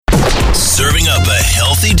Serving up a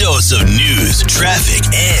healthy dose of news, traffic,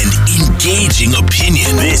 and engaging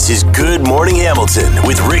opinion. This is Good Morning Hamilton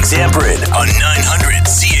with Rick Zamperin on 900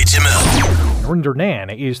 CHML. Rinder Nan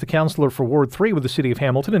is the councillor for Ward 3 with the City of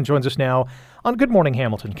Hamilton and joins us now on Good Morning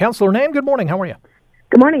Hamilton. Councillor Nan, good morning. How are you?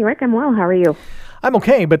 Good morning, Rick. I'm well. How are you? I'm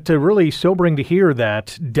okay, but really sobering to hear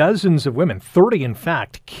that dozens of women, 30 in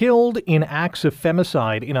fact, killed in acts of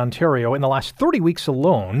femicide in Ontario in the last 30 weeks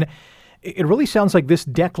alone. It really sounds like this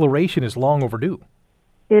declaration is long overdue.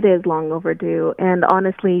 It is long overdue. And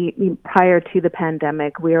honestly, prior to the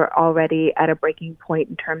pandemic, we are already at a breaking point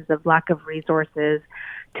in terms of lack of resources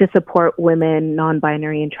to support women,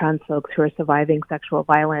 non-binary and trans folks who are surviving sexual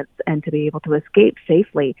violence and to be able to escape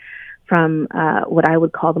safely from what I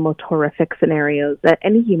would call the most horrific scenarios that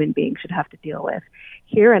any human being should have to deal with.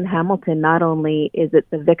 Here in Hamilton, not only is it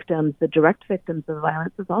the victims, the direct victims of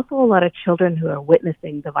violence, there's also a lot of children who are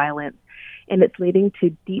witnessing the violence. And it's leading to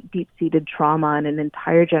deep, deep-seated trauma in an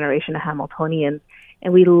entire generation of Hamiltonians.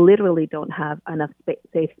 And we literally don't have enough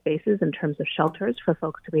safe spaces in terms of shelters for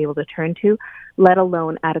folks to be able to turn to, let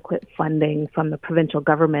alone adequate funding from the provincial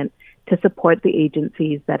government to support the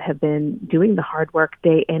agencies that have been doing the hard work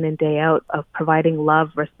day in and day out of providing love,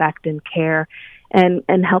 respect, and care, and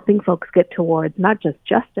helping folks get towards not just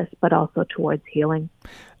justice, but also towards healing.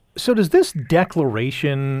 So does this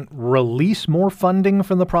declaration release more funding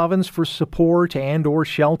from the province for support and or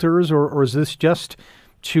shelters, or is this just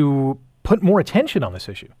to put more attention on this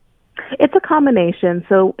issue? It's a combination.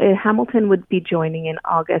 So Hamilton would be joining in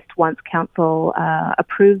August once Council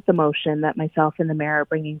approves the motion that myself and the Mayor are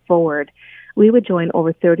bringing forward. We would join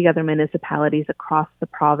over 30 other municipalities across the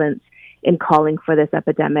province in calling for this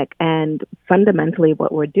epidemic. And fundamentally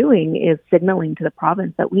what we're doing is signaling to the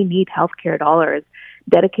province that we need healthcare dollars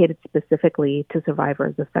dedicated specifically to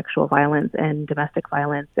survivors of sexual violence and domestic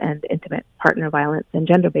violence and intimate partner violence and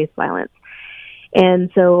gender-based violence.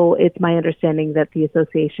 And so it's my understanding that the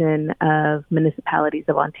Association of Municipalities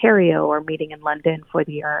of Ontario are meeting in London for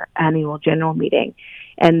their annual general meeting.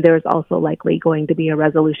 And there's also likely going to be a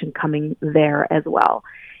resolution coming there as well.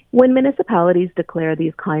 When municipalities declare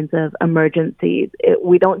these kinds of emergencies,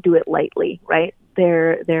 we don't do it lightly, right?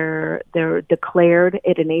 They're declared.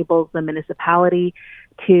 It enables the municipality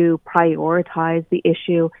to prioritize the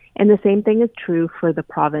issue. And the same thing is true for the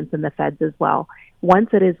province and the feds as well. Once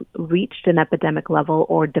it is reached an epidemic level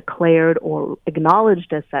or declared or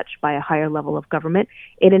acknowledged as such by a higher level of government,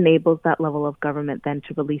 it enables that level of government then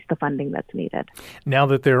to release the funding that's needed. Now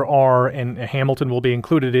that there are, and Hamilton will be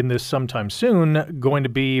included in this sometime soon, going to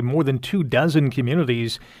be more than 24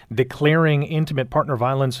 communities declaring intimate partner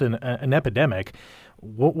violence an epidemic,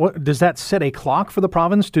 what does that set a clock for the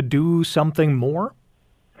province to do something more?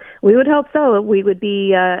 We would hope so. We would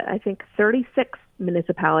be, 36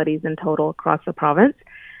 municipalities in total across the province,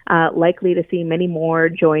 likely to see many more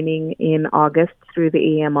joining in August through the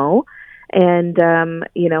EMO. And,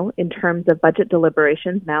 in terms of budget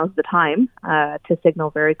deliberations, now's the time to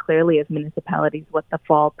signal very clearly as municipalities what the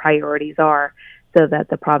fall priorities are so that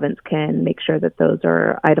the province can make sure that those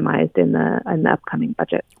are itemized in the upcoming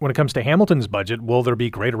budget. When it comes to Hamilton's budget, will there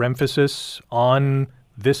be greater emphasis on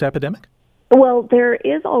this epidemic? Well, there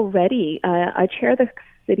is already. I chair the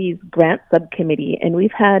city's grant subcommittee, and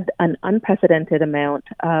we've had an unprecedented amount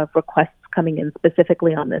of requests coming in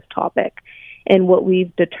specifically on this topic. And what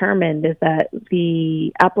we've determined is that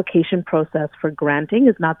the application process for granting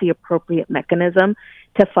is not the appropriate mechanism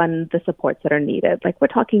to fund the supports that are needed. Like, we're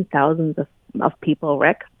talking thousands of people,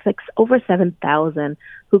 Rick. It's like over 7,000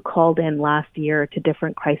 who called in last year to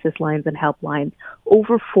different crisis lines and helplines.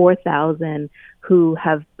 Over 4,000 who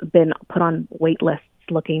have been put on wait lists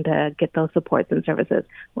looking to get those supports and services.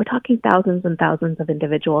 We're talking thousands and thousands of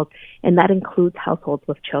individuals, and that includes households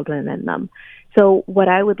with children in them. So what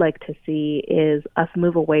I would like to see is us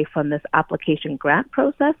move away from this application grant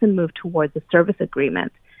process and move towards a service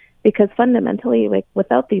agreement. Because fundamentally, like,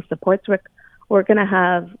 without these supports, we're going to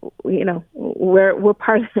have, we're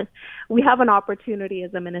part of, we have an opportunity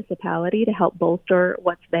as a municipality to help bolster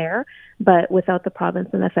what's there, but without the province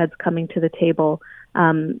and the feds coming to the table,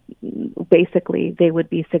 basically they would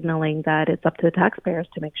be signaling that it's up to the taxpayers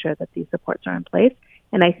to make sure that these supports are in place.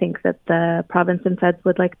 And I think that the province and feds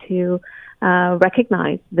would like to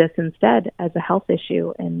recognize this instead as a health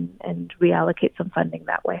issue and reallocate some funding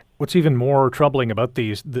that way. What's even more troubling about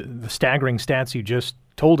the staggering stats you just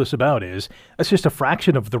told us about is that's just a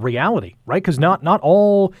fraction of the reality, right? Because not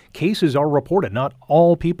all cases are reported. Not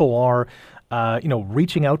all people are,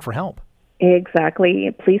 reaching out for help. Exactly.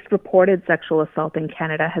 Police-reported sexual assault in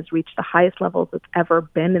Canada has reached the highest levels it's ever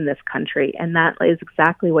been in this country, and that is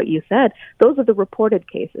exactly what you said. Those are the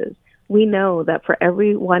reported cases. we know that for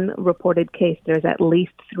every one reported case, there's at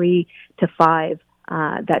least 3 to 5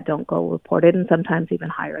 that don't go reported, and sometimes even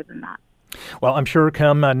higher than that. Well, I'm sure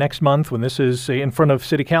come next month when this is in front of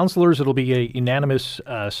city councilors, it'll be a unanimous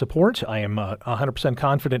support. I am 100%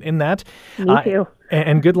 confident in that. Me too.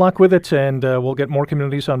 And good luck with it, and we'll get more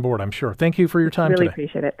communities on board, I'm sure. Thank you for your time today. Really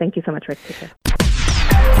appreciate it. Thank you so much, Rick. Take care.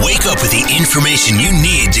 Wake up with the information you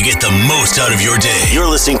need to get the most out of your day. You're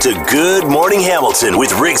listening to Good Morning Hamilton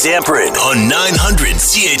with Rick Zamperin on 900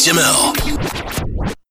 CHML.